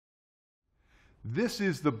This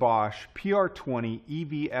is the Bosch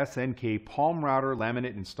PR20EVSNK Palm Router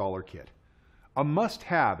Laminate Installer Kit. A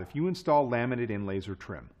must-have if you install laminate in laser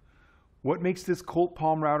trim. What makes this Colt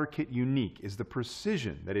Palm Router Kit unique is the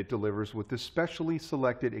precision that it delivers with the specially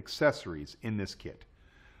selected accessories in this kit.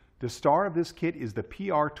 The star of this kit is the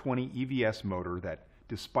PR20EVS motor that,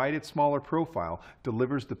 despite its smaller profile,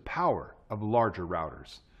 delivers the power of larger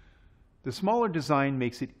routers. The smaller design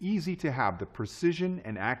makes it easy to have the precision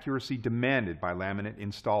and accuracy demanded by laminate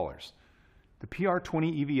installers. The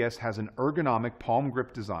PR20EVS has an ergonomic palm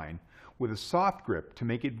grip design with a soft grip to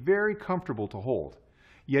make it very comfortable to hold.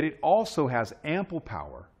 Yet it also has ample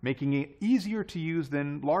power, making it easier to use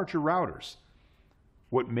than larger routers.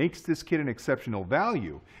 What makes this kit an exceptional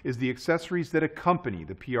value is the accessories that accompany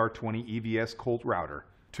the PR20EVS Colt router.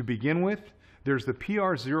 To begin with, there's the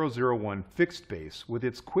PR001 fixed base with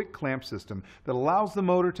its quick clamp system that allows the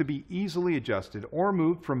motor to be easily adjusted or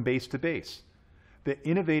moved from base to base. The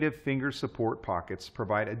innovative finger support pockets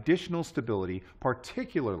provide additional stability,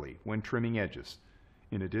 particularly when trimming edges.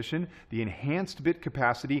 In addition, the enhanced bit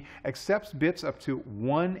capacity accepts bits up to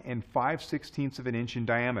 1 5/16 of an inch in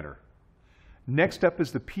diameter. Next up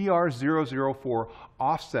is the PR004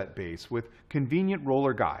 offset base with convenient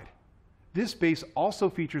roller guide. This base also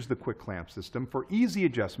features the quick clamp system for easy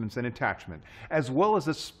adjustments and attachment, as well as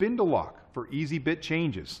a spindle lock for easy bit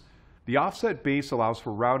changes. The offset base allows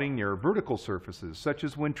for routing near vertical surfaces, such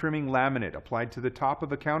as when trimming laminate applied to the top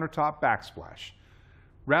of a countertop backsplash.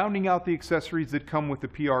 Rounding out the accessories that come with the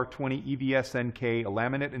PR20EVSNK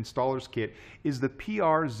Laminate Installer's Kit is the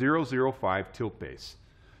PR005 tilt base.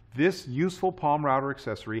 This useful palm router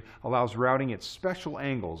accessory allows routing at special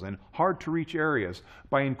angles and hard-to-reach areas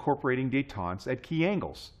by incorporating detentes at key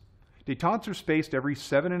angles. Detentes are spaced every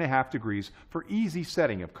 7.5 degrees for easy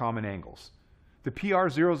setting of common angles. The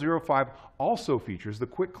PR005 also features the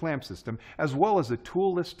quick clamp system as well as a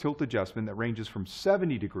toolless tilt adjustment that ranges from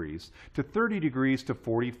 70 degrees to 30 degrees to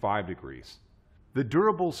 45 degrees. The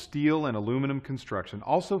durable steel and aluminum construction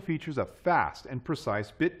also features a fast and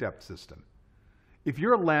precise bit depth system. If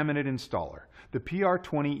you're a laminate installer, the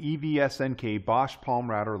PR20EVSNK Bosch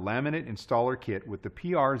Palm Router Laminate Installer Kit with the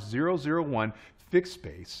PR001 fixed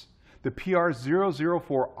base, the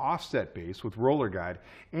PR004 offset base with roller guide,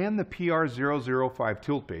 and the PR005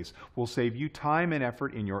 tilt base will save you time and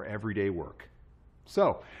effort in your everyday work.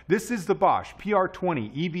 So, this is the Bosch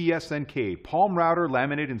PR20EVSNK Palm Router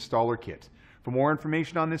Laminate Installer Kit. For more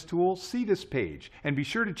information on this tool, see this page, and be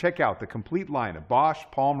sure to check out the complete line of Bosch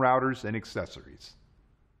palm routers and accessories.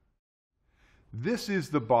 This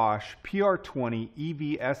is the Bosch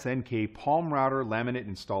PR20EVSNK Palm Router Laminate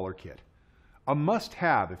Installer Kit. A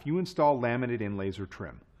must-have if you install laminate in laser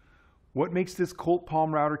trim. What makes this Colt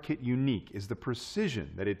Palm Router Kit unique is the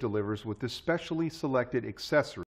precision that it delivers with the specially selected accessories